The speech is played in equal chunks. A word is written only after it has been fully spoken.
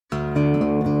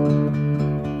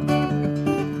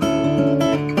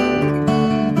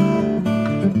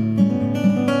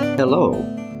Hello,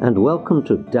 and welcome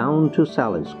to Down to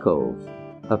Sally's Cove,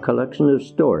 a collection of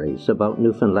stories about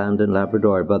Newfoundland and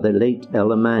Labrador by the late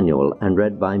Ella Manuel and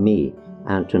read by me,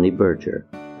 Anthony Berger.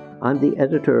 I'm the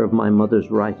editor of my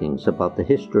mother's writings about the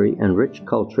history and rich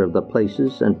culture of the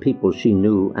places and people she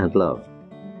knew and loved.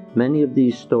 Many of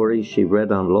these stories she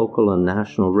read on local and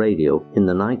national radio in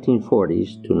the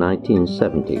 1940s to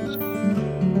 1970s.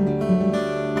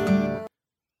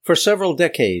 For several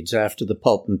decades after the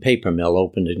pulp and paper mill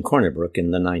opened in Corner Brook in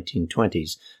the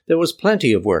 1920s, there was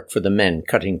plenty of work for the men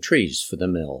cutting trees for the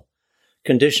mill.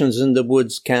 Conditions in the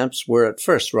woods camps were at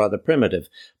first rather primitive,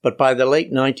 but by the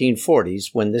late 1940s,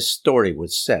 when this story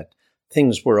was set,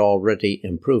 things were already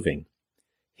improving.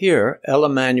 Here, Ella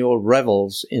Manuel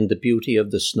revels in the beauty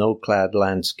of the snow-clad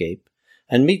landscape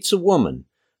and meets a woman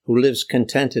who lives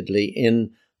contentedly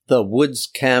in the woods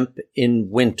camp in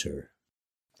winter.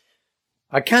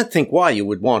 "I can't think why you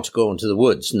would want to go into the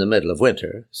woods in the middle of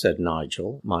winter," said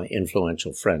Nigel, my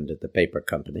influential friend at the paper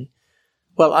company.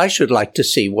 "Well, I should like to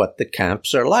see what the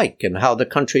camps are like and how the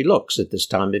country looks at this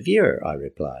time of year," I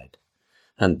replied.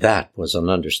 And that was an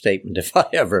understatement if I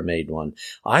ever made one.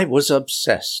 I was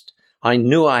obsessed. I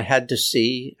knew I had to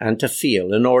see and to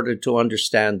feel in order to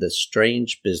understand the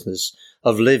strange business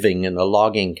of living in a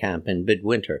logging camp in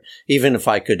midwinter, even if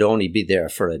I could only be there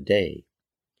for a day.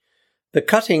 The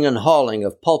cutting and hauling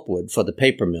of pulpwood for the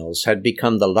paper mills had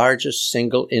become the largest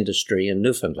single industry in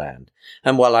Newfoundland,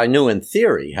 and while I knew in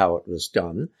theory how it was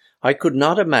done, I could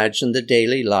not imagine the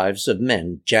daily lives of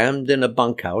men jammed in a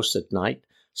bunkhouse at night,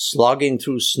 slogging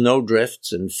through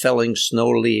snowdrifts and felling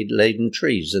snow-laden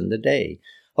trees in the day,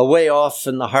 away off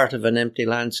in the heart of an empty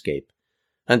landscape.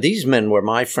 And these men were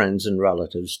my friends and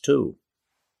relatives too.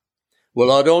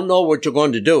 "Well, I don't know what you're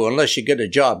going to do unless you get a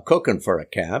job cooking for a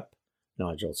camp,"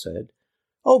 Nigel said.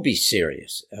 "Oh, be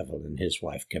serious," Evelyn, his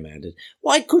wife, commanded.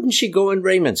 "Why couldn't she go in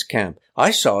Raymond's camp? I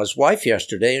saw his wife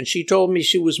yesterday, and she told me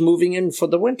she was moving in for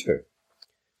the winter."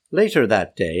 Later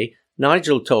that day,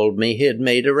 Nigel told me he had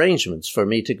made arrangements for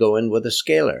me to go in with a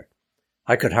scaler.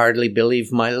 I could hardly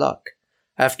believe my luck.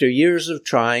 After years of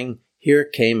trying, here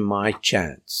came my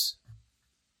chance.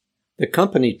 The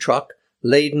company truck,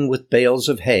 laden with bales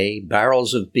of hay,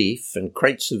 barrels of beef, and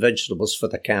crates of vegetables for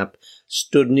the camp,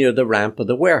 stood near the ramp of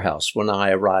the warehouse when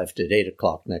I arrived at 8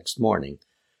 o'clock next morning.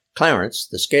 Clarence,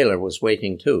 the scaler, was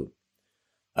waiting too.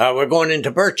 "We're going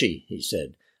into Birchie," he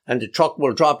said, "and the truck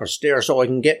will drop us there so I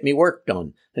can get me work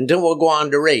done, and then we'll go on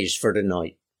to Ray's for the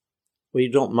night." "Well, you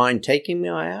don't mind taking me?"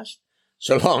 I asked.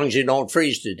 "So long as you don't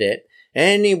freeze to death.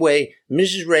 Anyway,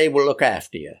 Mrs. Ray will look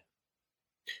after you."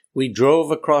 We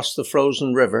drove across the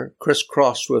frozen river,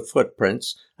 crisscrossed with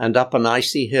footprints, and up an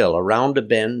icy hill, around a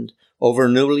bend, over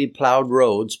newly plowed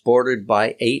roads bordered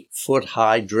by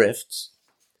 8-foot-high drifts,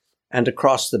 and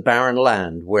across the barren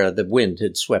land where the wind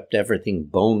had swept everything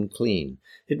bone clean.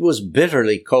 It was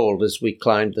bitterly cold as we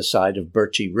climbed the side of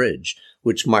Birchie Ridge,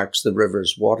 which marks the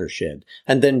river's watershed,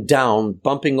 and then down,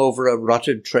 bumping over a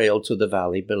rutted trail to the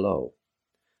valley below.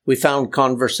 We found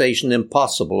conversation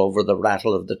impossible over the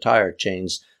rattle of the tire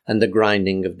chains and the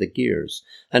grinding of the gears,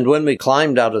 and when we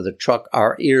climbed out of the truck,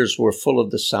 our ears were full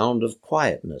of the sound of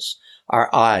quietness,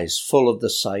 our eyes full of the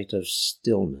sight of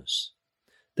stillness.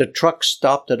 The truck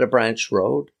stopped at a branch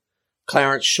road.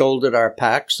 Clarence shouldered our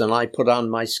packs, and I put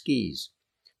on my skis.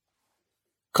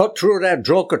 "Cut through that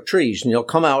droke of trees, and you'll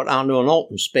come out onto an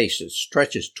open space that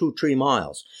stretches 2-3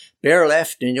 miles. Bear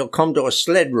left, and you'll come to a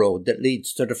sled road that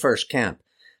leads to the first camp.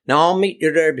 Now I'll meet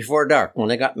you there before dark when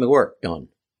I got my work done."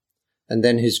 And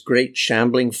then his great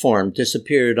shambling form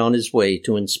disappeared on his way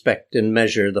to inspect and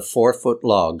measure the 4-foot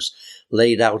logs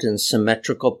laid out in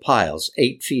symmetrical piles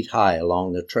 8 feet high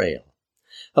along the trail.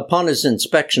 Upon his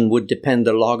inspection would depend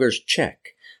the logger's check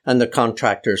and the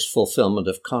contractor's fulfillment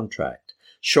of contract.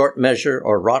 Short measure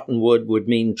or rotten wood would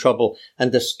mean trouble,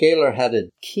 and the scaler had a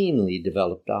keenly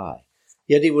developed eye.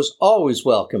 Yet he was always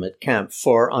welcome at camp,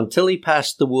 for until he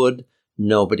passed the wood,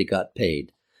 nobody got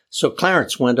paid. So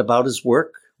Clarence went about his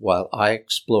work while I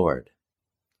explored.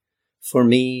 For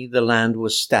me, the land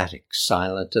was static,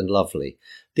 silent, and lovely.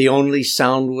 The only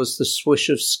sound was the swish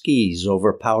of skis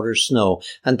over powder snow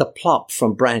and the plop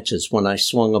from branches when I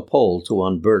swung a pole to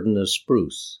unburden a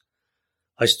spruce.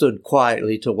 I stood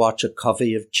quietly to watch a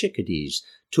covey of chickadees,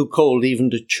 too cold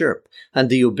even to chirp, and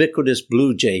the ubiquitous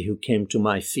blue jay who came to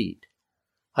my feet.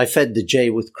 I fed the jay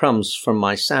with crumbs from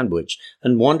my sandwich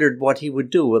and wondered what he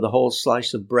would do with a whole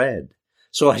slice of bread.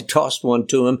 So I tossed one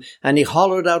to him, and he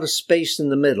hollowed out a space in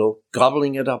the middle,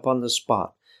 gobbling it up on the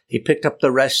spot. He picked up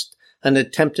the rest and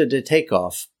attempted to take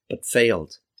off, but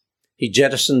failed. He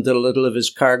jettisoned a little of his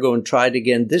cargo and tried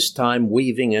again, this time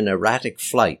weaving an erratic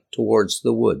flight towards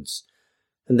the woods.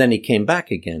 and then he came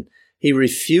back again. He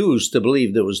refused to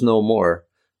believe there was no more,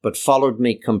 but followed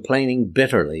me complaining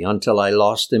bitterly until I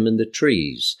lost him in the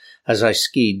trees as I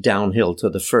skied downhill to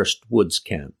the first woods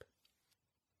camp.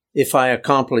 If I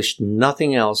accomplished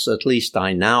nothing else, at least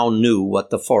I now knew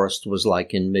what the forest was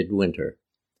like in midwinter.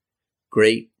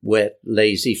 Great, wet,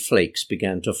 lazy flakes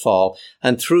began to fall,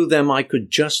 and through them I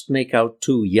could just make out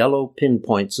 2 yellow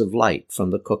pinpoints of light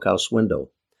from the cookhouse window.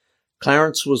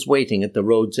 Clarence was waiting at the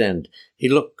road's end. He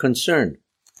looked concerned.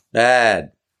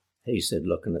 "Dad," he said,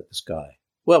 looking at the sky.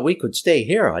 "Well, we could stay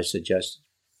here," I suggested.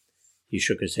 He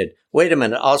shook his head. "Wait a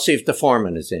minute, I'll see if the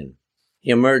foreman is in."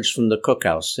 He emerged from the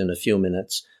cookhouse in a few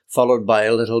minutes, followed by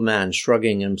a little man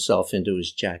shrugging himself into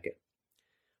his jacket.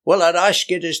 "Well, I'd ask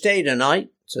you to stay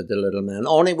tonight," said the little man,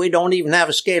 "only we don't even have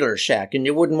a scaler shack, and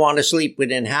you wouldn't want to sleep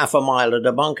within half a mile of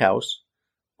the bunkhouse."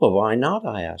 "Well, why not?"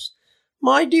 I asked.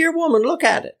 "My dear woman, look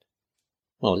at it."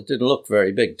 Well, it didn't look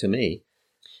very big to me.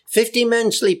 50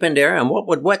 men sleep in there, and what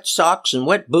with wet socks and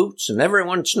wet boots and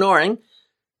everyone snoring.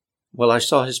 Well, I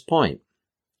saw his point,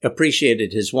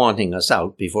 appreciated his wanting us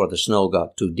out before the snow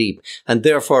got too deep, and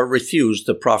therefore refused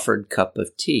the proffered cup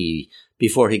of tea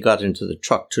before he got into the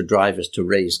truck to drive us to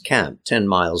Ray's camp 10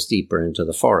 miles deeper into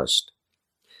the forest.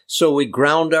 So we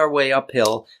ground our way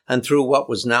uphill and through what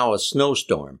was now a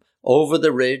snowstorm, over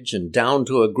the ridge and down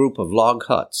to a group of log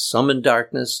huts, some in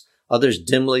darkness, others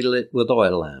dimly lit with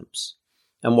oil lamps.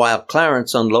 And while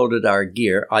Clarence unloaded our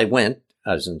gear, I went,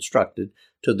 as instructed,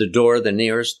 to the door of the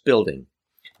nearest building.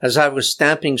 As I was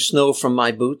stamping snow from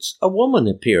my boots, a woman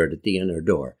appeared at the inner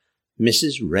door,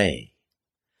 Mrs. Ray.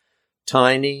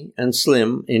 Tiny and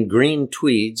slim, in green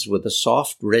tweeds with a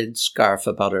soft red scarf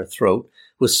about her throat,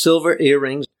 with silver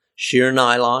earrings, sheer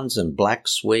nylons, and black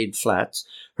suede flats,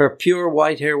 her pure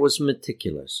white hair was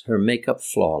meticulous, her makeup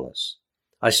flawless.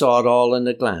 I saw it all in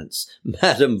a glance.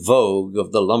 Madame Vogue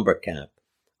of the lumber camp.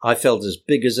 I felt as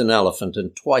big as an elephant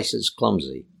and twice as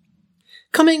clumsy.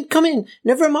 Come in,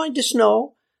 never mind the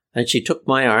snow." And she took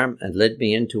my arm and led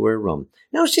me into her room.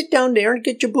 "Now sit down there and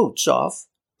get your boots off,"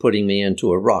 putting me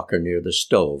into a rocker near the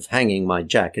stove, hanging my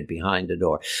jacket behind the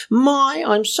door. "My,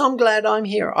 I'm some glad I'm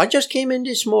here. I just came in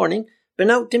this morning.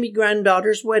 Been out to me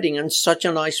granddaughter's wedding, and such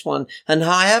a nice one, and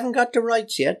I haven't got the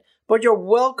rights yet, but you're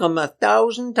welcome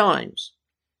 1,000 times.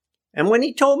 And when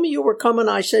he told me you were coming,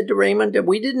 I said to Raymond that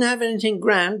we didn't have anything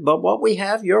grand, but what we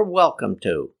have, you're welcome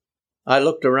to." I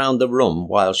looked around the room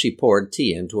while she poured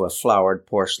tea into a flowered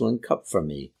porcelain cup for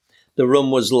me. The room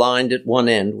was lined at one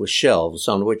end with shelves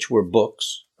on which were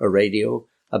books, a radio,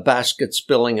 a basket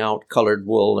spilling out colored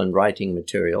wool and writing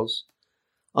materials.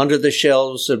 Under the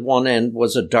shelves at one end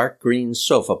was a dark green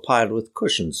sofa piled with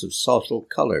cushions of subtle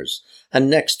colors, and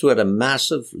next to it a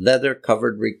massive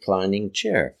leather-covered reclining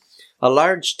chair. A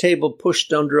large table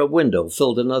pushed under a window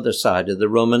filled another side of the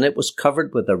room, and it was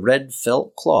covered with a red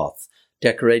felt cloth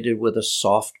decorated with a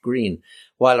soft green,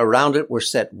 while around it were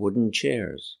set wooden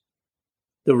chairs.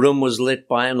 The room was lit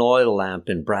by an oil lamp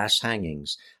in brass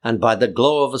hangings, and by the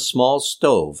glow of a small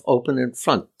stove open in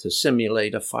front to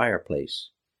simulate a fireplace.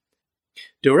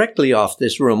 Directly off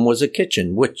this room was a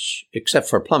kitchen which, except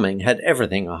for plumbing, had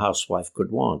everything a housewife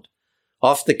could want.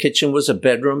 Off the kitchen was a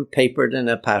bedroom papered in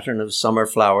a pattern of summer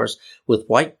flowers with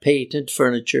white painted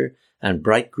furniture and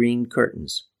bright green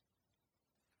curtains.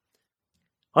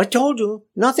 "I told you,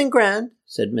 nothing grand,"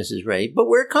 said Mrs. Ray, "but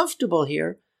we're comfortable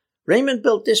here. Raymond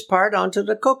built this part onto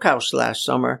the cookhouse last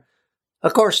summer.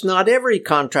 Of course, not every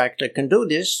contractor can do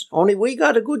this, only we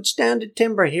got a good stand of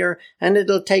timber here, and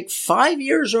it'll take 5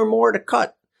 years or more to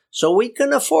cut, so we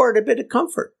can afford a bit of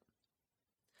comfort."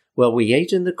 Well, we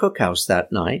ate in the cookhouse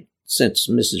that night, since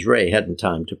Mrs. Ray hadn't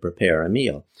time to prepare a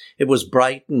meal. It was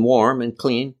bright and warm and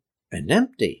clean, and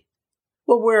empty.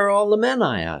 "Well, where are all the men?"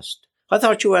 I asked. "I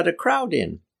thought you had a crowd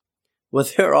in." "Well,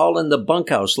 they're all in the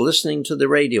bunkhouse listening to the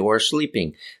radio or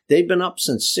sleeping. They've been up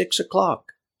since 6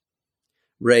 o'clock.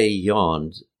 Ray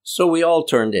yawned, so we all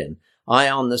turned in, I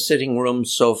on the sitting room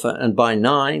sofa, and by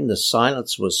 9 the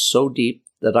silence was so deep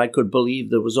that I could believe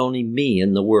there was only me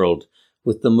in the world,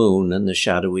 with the moon and the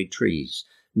shadowy trees.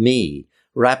 Me,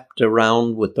 wrapped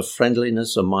around with the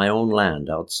friendliness of my own land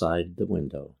outside the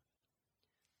window.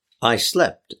 I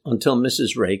slept until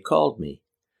Mrs. Ray called me.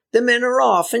 "The men are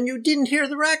off, and you didn't hear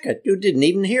the racket. You didn't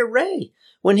even hear Ray.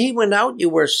 When he went out, you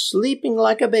were sleeping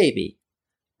like a baby.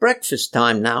 Breakfast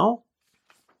time now."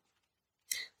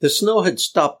 The snow had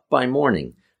stopped by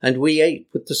morning, and we ate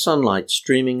with the sunlight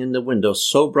streaming in the window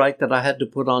so bright that I had to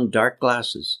put on dark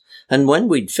glasses. And when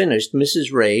we'd finished,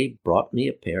 Mrs. Ray brought me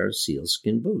a pair of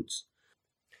sealskin boots.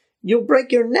 "You'll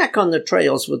break your neck on the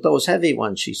trails with those heavy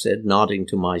ones," she said, nodding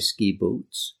to my ski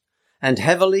boots. And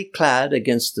heavily clad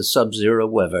against the sub-zero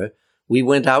weather We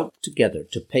went out together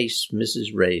to pace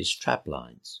Mrs. Ray's trap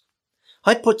lines.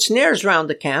 I put snares round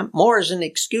the camp, more as an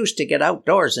excuse to get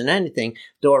outdoors than anything,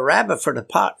 though a rabbit for the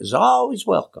pot is always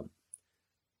welcome.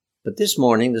 But this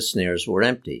morning the snares were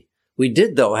empty. We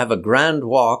did, though, have a grand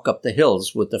walk up the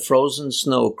hills with the frozen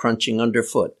snow crunching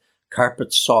underfoot,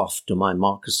 carpet soft to my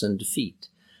moccasined feet,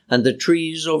 and the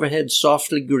trees overhead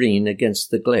softly green against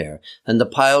the glare, and the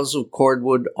piles of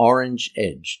cordwood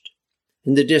orange-edged.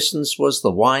 In the distance was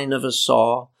the whine of a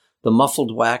saw, the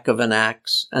muffled whack of an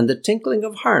axe, and the tinkling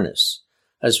of harness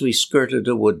as we skirted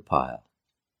a woodpile.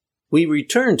 We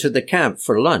returned to the camp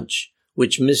for lunch,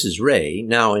 which Mrs. Ray,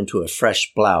 now into a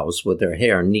fresh blouse with her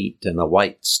hair neat and a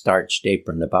white starched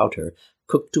apron about her,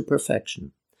 cooked to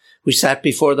perfection. We sat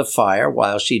before the fire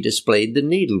while she displayed the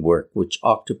needlework which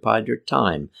occupied her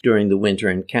time during the winter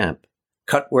in camp,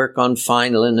 cut work on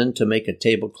fine linen to make a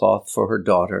tablecloth for her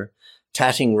daughter,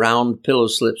 tatting round pillow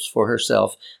slips for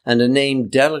herself, and a name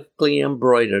delicately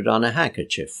embroidered on a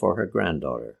handkerchief for her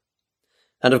granddaughter.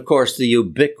 And of course the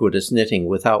ubiquitous knitting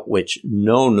without which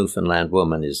no Newfoundland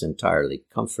woman is entirely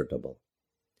comfortable.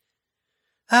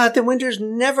 The winter's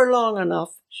never long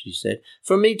enough, she said,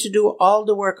 for me to do all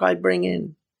the work I bring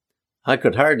in. I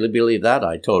could hardly believe that,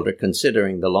 I told her,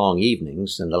 considering the long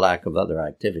evenings and the lack of other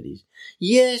activities.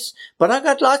 Yes, but I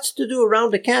got lots to do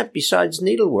around the camp besides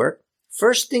needlework.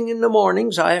 First thing in the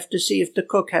mornings, I have to see if the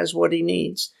cook has what he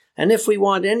needs, and if we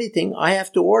want anything, I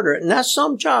have to order it, and that's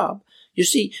some job. You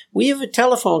see, we have a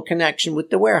telephone connection with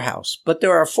the warehouse, but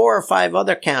there are 4 or 5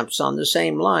 other camps on the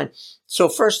same line. So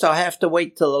first I'll have to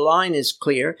wait till the line is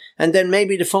clear, and then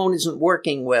maybe the phone isn't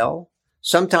working well.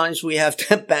 Sometimes we have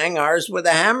to bang ours with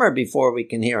a hammer before we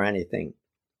can hear anything.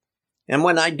 And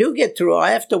when I do get through,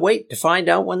 I have to wait to find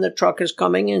out when the truck is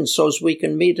coming in so's we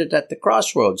can meet it at the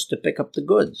crossroads to pick up the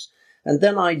goods. And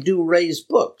then I do raise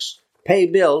books, pay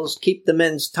bills, keep the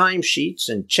men's timesheets,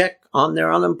 and check on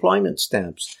their unemployment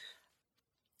stamps.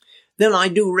 Then I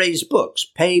do raise books,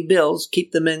 pay bills,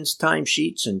 keep the men's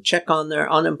timesheets, and check on their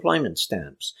unemployment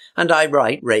stamps. And I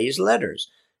write Ray's letters.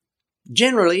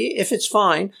 Generally, if it's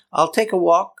fine, I'll take a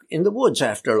walk in the woods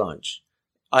after lunch.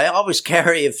 I always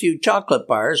carry a few chocolate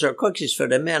bars or cookies for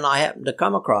the men I happen to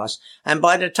come across, and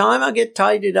by the time I get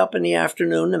tidied up in the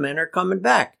afternoon, the men are coming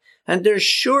back, and there's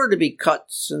sure to be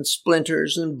cuts and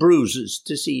splinters and bruises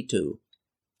to see to.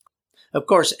 Of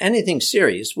course, anything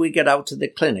serious, we get out to the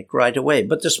clinic right away,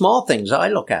 but the small things I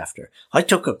look after. I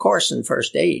took a course in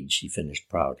first aid, she finished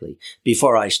proudly,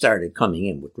 before I started coming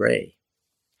in with Ray.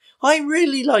 I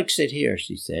really likes it here,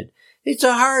 she said. It's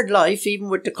a hard life, even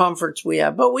with the comforts we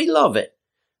have, but we love it.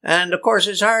 And, of course,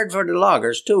 it's hard for the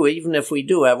loggers, too, even if we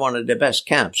do have one of the best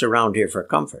camps around here for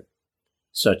comfort.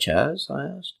 Such as? I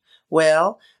asked.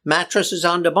 Well, mattresses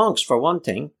on the bunks, for one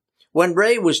thing. When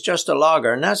Ray was just a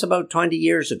logger, and that's about 20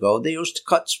 years ago, they used to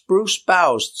cut spruce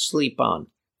boughs to sleep on.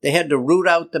 They had to root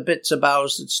out the bits of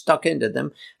boughs that stuck into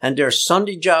them, and their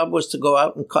Sunday job was to go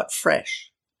out and cut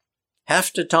fresh.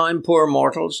 Half the time, poor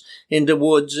mortals, in the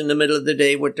woods in the middle of the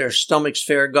day with their stomachs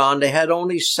fair gone, they had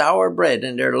only sour bread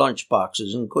in their lunch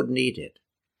boxes and couldn't eat it.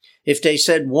 If they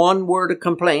said one word of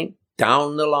complaint,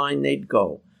 down the line they'd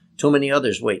go. Too many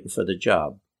others waiting for the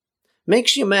job.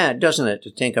 Makes you mad, doesn't it,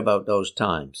 to think about those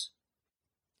times?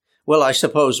 Well, I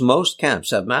suppose most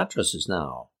camps have mattresses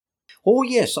now. Oh,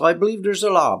 yes, I believe there's a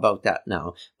law about that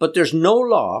now, but there's no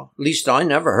law, at least I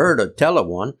never heard of tell of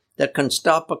one, that can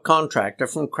stop a contractor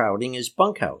from crowding his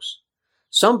bunkhouse.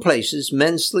 Some places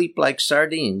men sleep like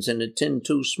sardines in a tin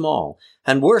too small,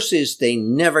 and worse is they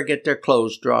never get their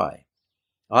clothes dry.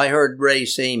 I heard Ray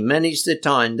say many's the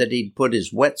time that he'd put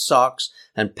his wet socks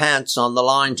and pants on the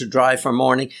line to dry for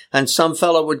morning, and some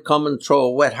fellow would come and throw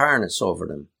a wet harness over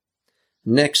them.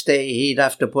 Next day he'd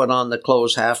have to put on the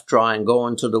clothes half dry and go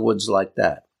into the woods like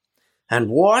that. And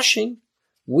washing?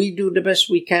 We do the best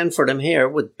we can for them here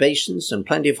with basins and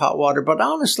plenty of hot water, but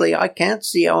honestly I can't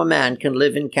see how a man can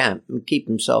live in camp and keep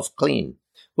himself clean.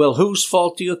 Well, whose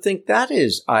fault do you think that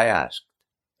is? I asked.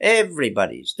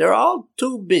 Everybody's. They're all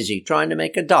too busy trying to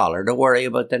make $1 to worry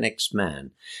about the next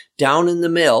man. Down in the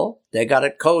mill, they got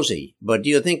it cozy, but do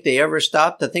you think they ever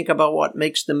stop to think about what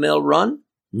makes the mill run?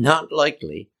 Not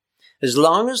likely. As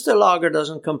long as the logger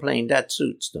doesn't complain, that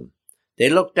suits them. They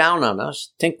look down on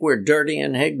us, think we're dirty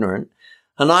and ignorant,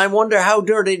 and I wonder how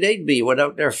dirty they'd be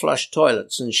without their flush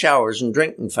toilets and showers and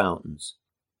drinking fountains.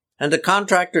 And the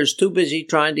contractor's too busy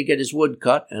trying to get his wood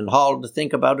cut and hauled to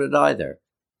think about it either.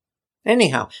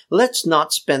 Anyhow, let's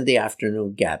not spend the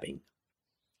afternoon gabbing.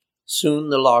 Soon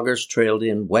the loggers trailed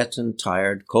in, wet and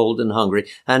tired, cold and hungry,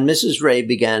 and Mrs. Ray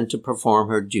began to perform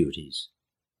her duties.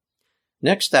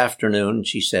 Next afternoon,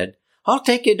 she said, I'll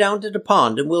take you down to the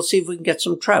pond and we'll see if we can get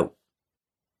some trout.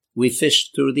 We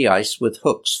fished through the ice with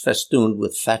hooks festooned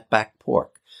with fatback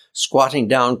pork, squatting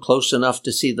down close enough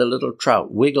to see the little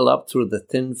trout wiggle up through the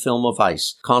thin film of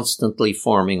ice constantly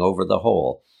forming over the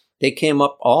hole. They came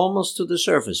up almost to the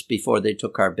surface before they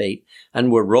took our bait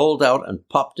and were rolled out and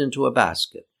popped into a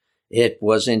basket. It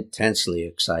was intensely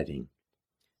exciting.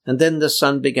 And then the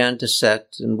sun began to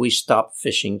set, and we stopped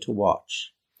fishing to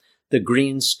watch. The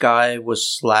green sky was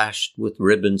slashed with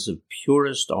ribbons of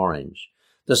purest orange.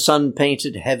 The sun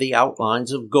painted heavy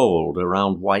outlines of gold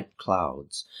around white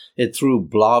clouds. It threw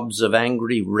blobs of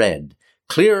angry red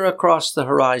clear across the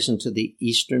horizon to the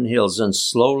eastern hills and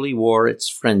slowly wore its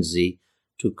frenzy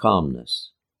to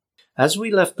calmness. As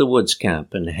we left the woods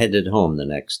camp and headed home the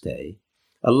next day,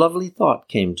 a lovely thought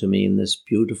came to me in this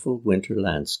beautiful winter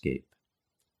landscape.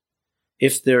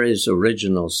 If there is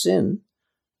original sin,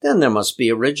 then there must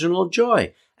be original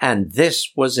joy, and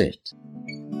this was it.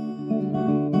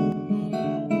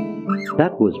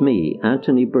 That was me,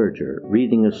 Anthony Berger,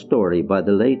 reading a story by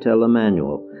the late Ella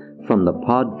Manuel from the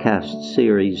podcast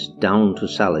series Down to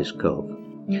Sally's Cove.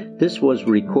 This was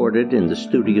recorded in the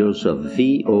studios of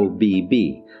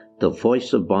VOBB, the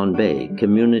Voice of Bombay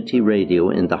community radio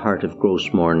in the heart of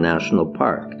Grossmoor National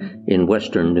Park in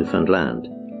western Newfoundland.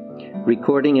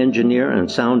 Recording engineer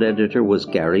and sound editor was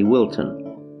Gary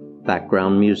Wilton.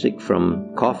 Background music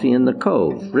from Coffee in the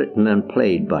Cove, written and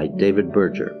played by David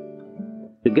Berger.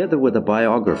 Together with a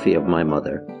biography of my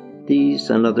mother, these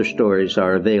and other stories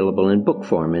are available in book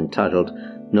form entitled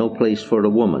No Place for a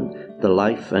Woman, The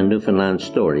Life and Newfoundland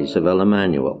Stories of Ella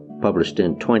Manuel, published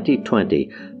in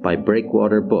 2020 by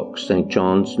Breakwater Books, St.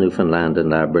 John's, Newfoundland and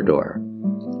Labrador.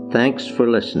 Thanks for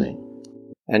listening.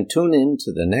 And tune in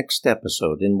to the next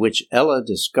episode in which Ella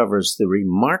discovers the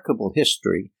remarkable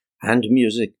history and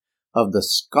music of the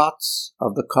Scots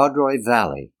of the Codroy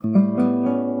Valley.